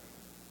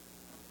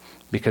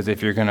 Because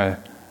if you're going to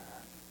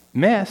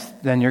miss,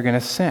 then you're going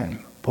to sin.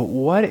 But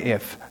what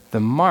if the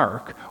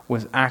mark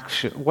was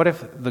actually, what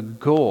if the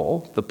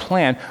goal, the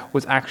plan,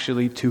 was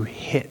actually to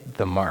hit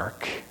the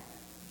mark?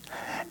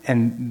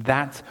 And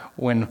that's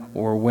when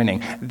we're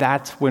winning.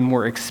 That's when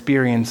we're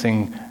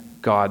experiencing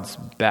God's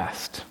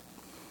best.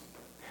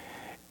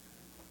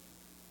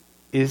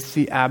 Is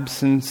the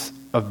absence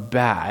of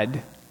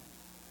bad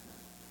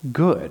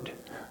good?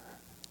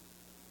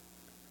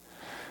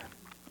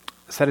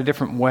 Said a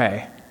different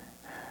way,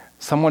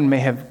 someone may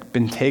have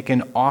been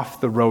taken off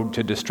the road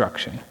to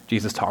destruction.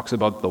 Jesus talks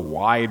about the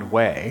wide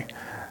way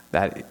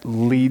that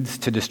leads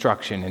to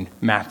destruction in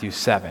Matthew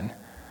 7.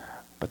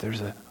 But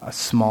there's a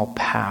small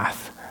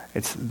path.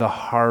 It's the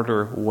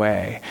harder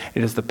way.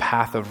 It is the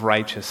path of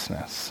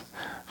righteousness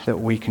that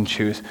we can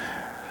choose.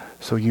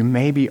 So you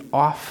may be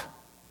off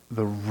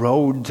the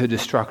road to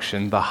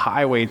destruction, the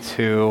highway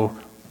to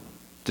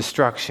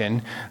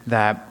destruction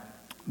that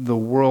the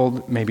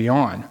world may be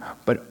on,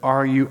 but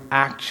are you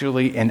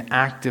actually and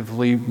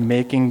actively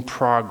making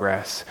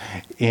progress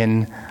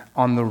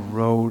on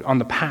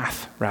the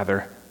path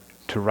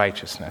to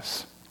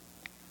righteousness?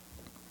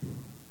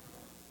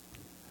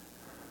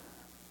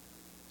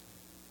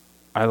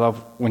 I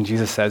love when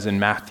Jesus says in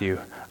Matthew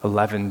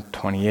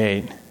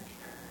 11:28,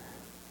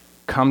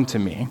 "Come to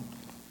me,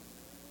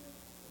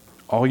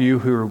 all you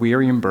who are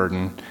weary and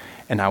burdened,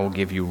 and I will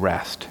give you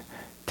rest.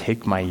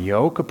 Take my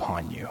yoke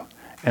upon you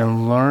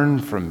and learn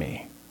from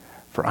me,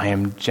 for I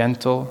am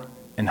gentle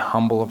and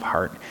humble of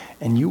heart,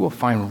 and you will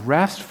find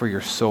rest for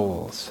your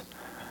souls.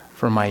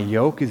 For my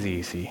yoke is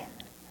easy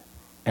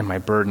and my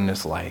burden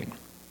is light.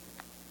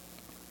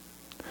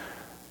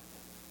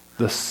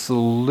 The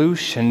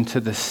solution to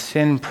the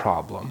sin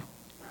problem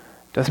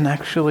doesn't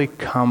actually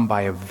come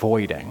by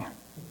avoiding.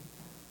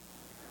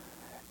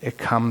 It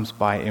comes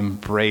by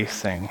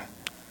embracing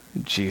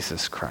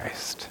Jesus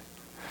Christ.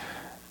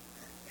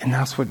 And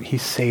that's what he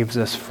saves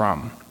us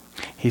from.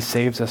 He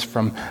saves us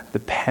from the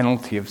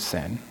penalty of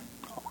sin.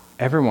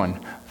 Everyone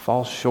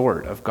falls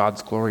short of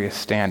God's glorious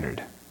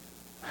standard.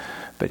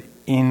 But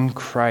in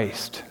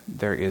Christ,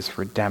 there is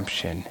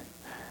redemption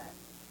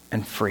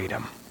and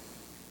freedom.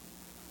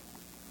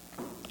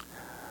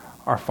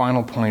 Our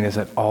final point is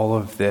that all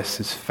of this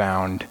is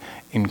found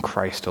in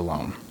Christ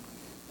alone.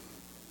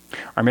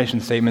 Our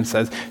mission statement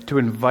says to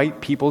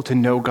invite people to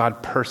know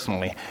God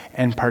personally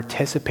and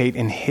participate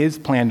in his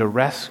plan to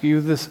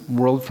rescue this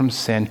world from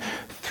sin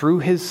through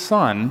his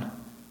Son,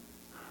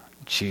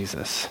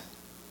 Jesus.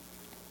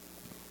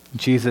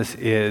 Jesus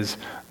is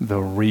the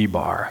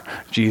rebar.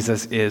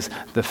 Jesus is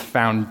the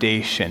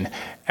foundation.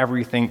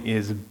 Everything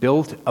is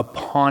built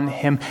upon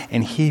him,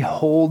 and he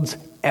holds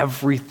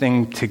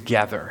everything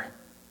together.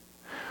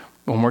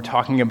 When we're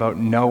talking about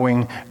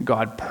knowing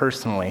God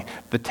personally,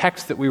 the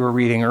text that we were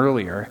reading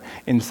earlier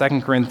in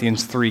 2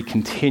 Corinthians 3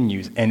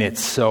 continues, and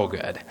it's so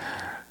good.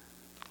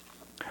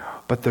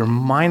 But their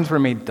minds were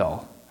made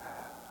dull.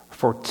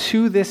 For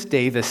to this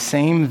day the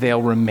same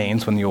veil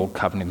remains when the old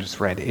covenant is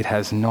read. It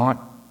has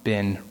not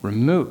been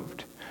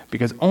removed,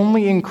 because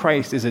only in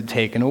Christ is it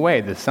taken away.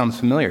 This sounds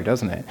familiar,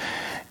 doesn't it?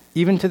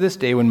 Even to this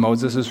day when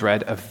Moses is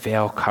read, a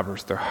veil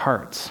covers their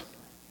hearts.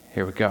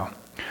 Here we go.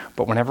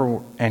 But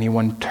whenever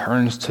anyone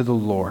turns to the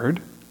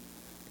Lord,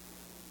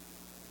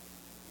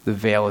 the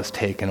veil is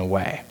taken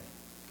away.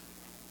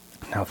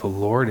 Now the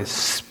Lord is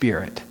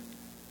Spirit.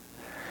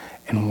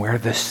 And where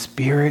the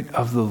Spirit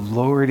of the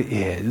Lord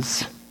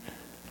is,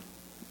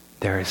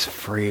 there is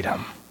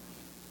freedom.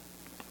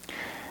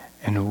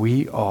 And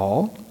we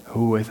all,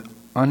 who with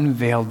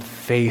unveiled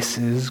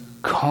faces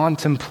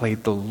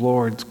contemplate the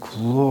Lord's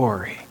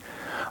glory,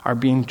 are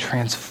being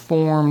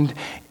transformed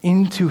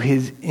into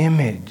his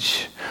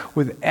image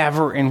with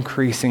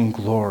ever-increasing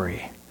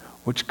glory,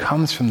 which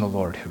comes from the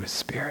Lord who is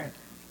Spirit,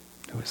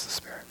 who is the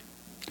Spirit.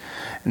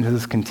 And this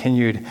is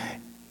continued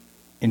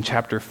in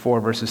chapter 4,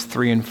 verses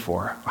 3 and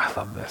 4. I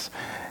love this.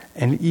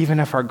 And even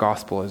if our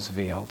gospel is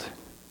veiled,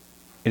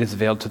 it is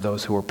veiled to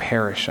those who are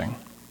perishing.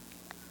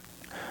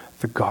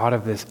 The God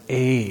of this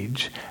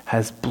age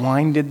has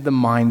blinded the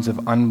minds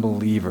of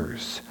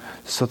unbelievers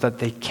so that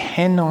they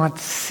cannot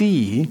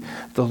see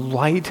the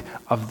light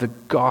of the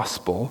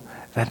gospel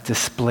that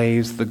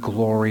displays the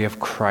glory of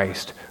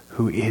Christ,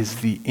 who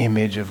is the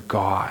image of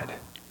God.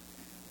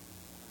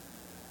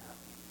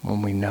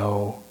 When we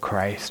know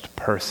Christ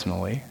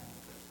personally,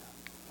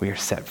 we are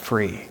set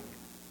free.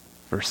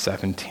 Verse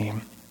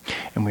 17.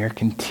 And we are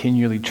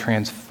continually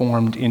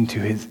transformed into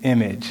his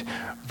image.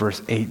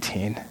 Verse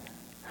 18.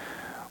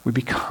 We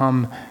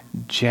become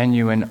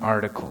genuine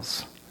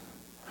articles.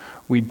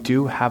 We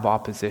do have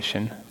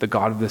opposition. The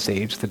god of this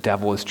age, the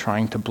devil, is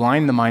trying to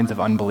blind the minds of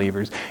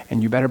unbelievers,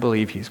 and you better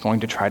believe he's going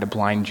to try to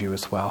blind you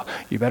as well.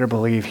 You better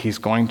believe he's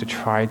going to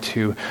try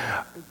to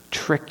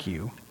trick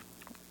you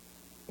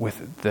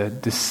with the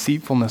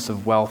deceitfulness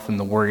of wealth and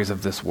the worries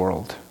of this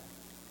world.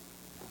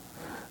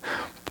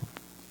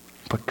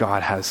 But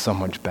God has so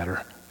much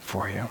better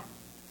for you.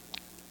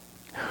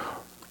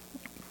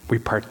 We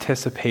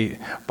participate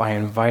by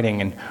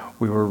inviting, and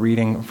we were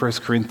reading 1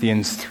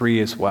 Corinthians 3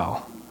 as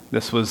well.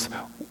 This was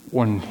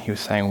when he was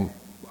saying,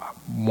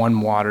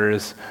 one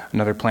waters,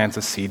 another plants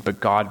a seed,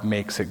 but God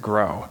makes it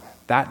grow.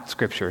 That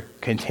scripture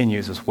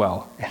continues as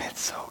well, and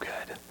it's so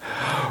good.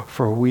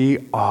 For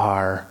we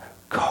are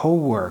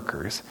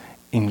co-workers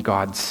in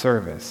God's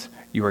service.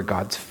 You are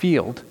God's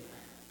field,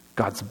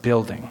 God's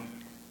building.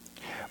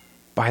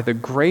 By the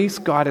grace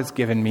God has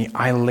given me,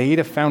 I laid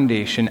a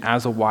foundation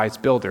as a wise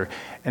builder,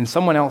 and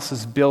someone else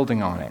is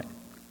building on it.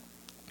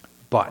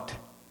 But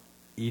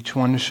each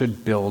one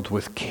should build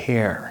with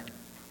care.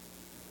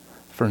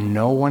 For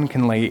no one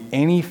can lay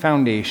any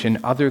foundation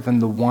other than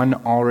the one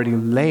already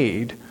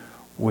laid,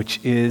 which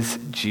is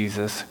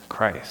Jesus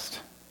Christ.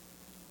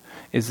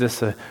 Is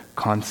this a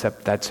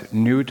concept that's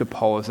new to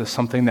Paul? Is this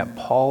something that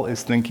Paul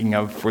is thinking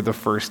of for the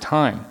first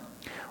time?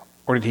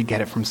 Or did he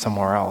get it from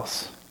somewhere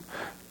else?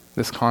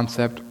 This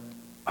concept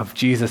of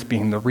Jesus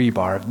being the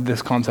rebar,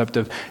 this concept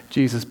of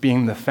Jesus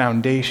being the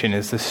foundation,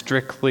 is this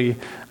strictly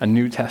a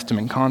New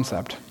Testament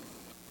concept?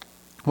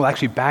 Well,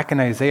 actually, back in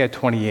Isaiah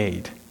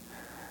 28,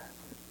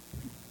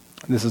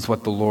 this is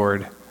what the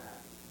Lord,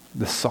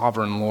 the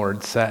sovereign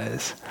Lord,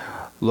 says.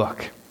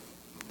 Look,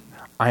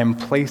 I am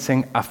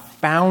placing a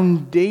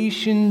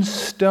foundation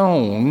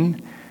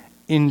stone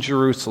in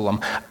Jerusalem,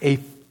 a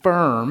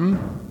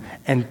firm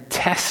and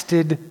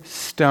tested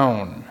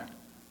stone.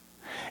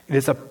 It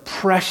is a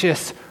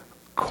precious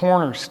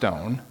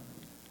cornerstone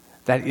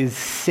that is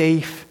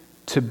safe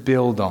to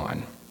build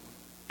on.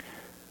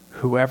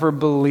 Whoever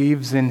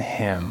believes in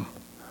him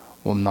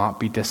will not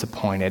be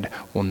disappointed,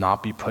 will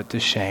not be put to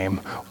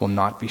shame, will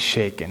not be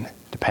shaken,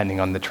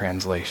 depending on the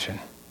translation.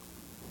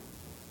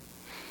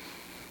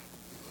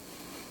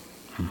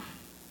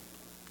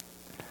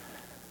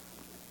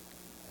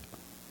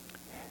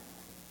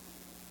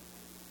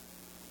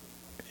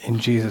 In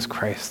Jesus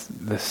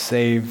Christ, the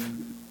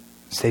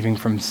saving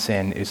from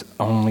sin is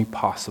only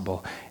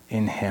possible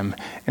in him.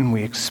 And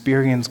we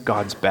experience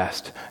God's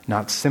best,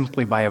 not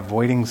simply by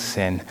avoiding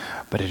sin,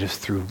 but it is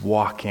through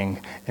walking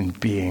and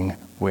being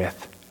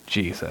with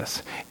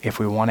Jesus. If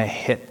we want to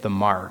hit the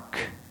mark,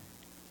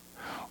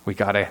 we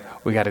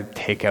gotta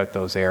take out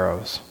those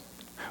arrows.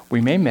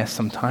 We may miss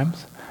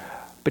sometimes,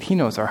 but he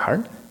knows our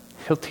heart.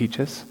 He'll teach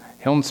us.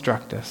 He'll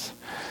instruct us.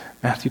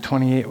 Matthew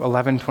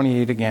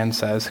 11:28 again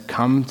says,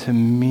 "Come to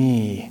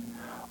me,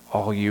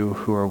 all you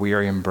who are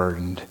weary and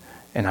burdened,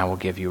 and I will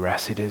give you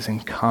rest." It is in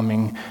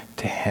coming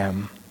to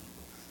him.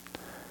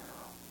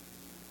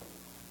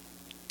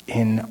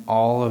 In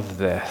all of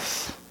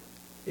this,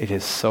 it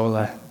is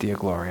sola Deo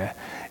Gloria.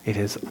 It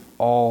is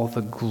all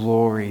the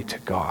glory to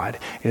God.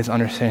 It is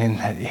understanding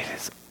that it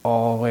is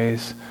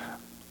always,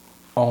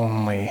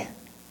 only,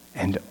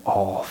 and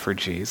all for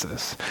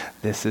Jesus.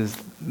 This is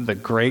the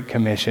Great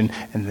Commission,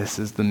 and this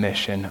is the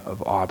mission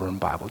of Auburn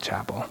Bible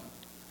Chapel.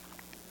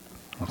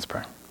 Let's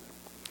pray.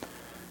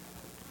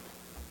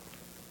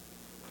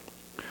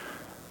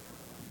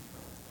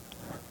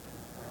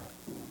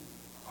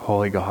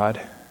 Holy God,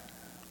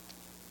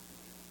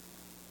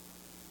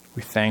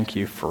 we thank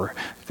you for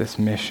this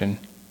mission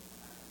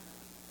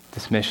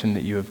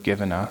that you have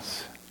given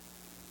us.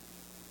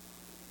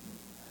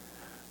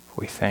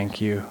 We thank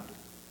you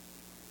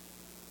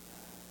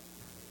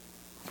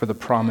for the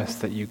promise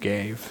that you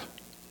gave.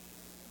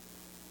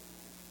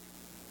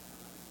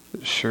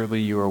 That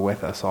surely you are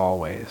with us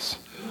always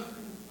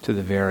to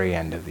the very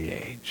end of the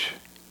age.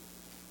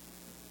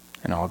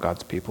 And all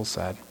God's people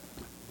said,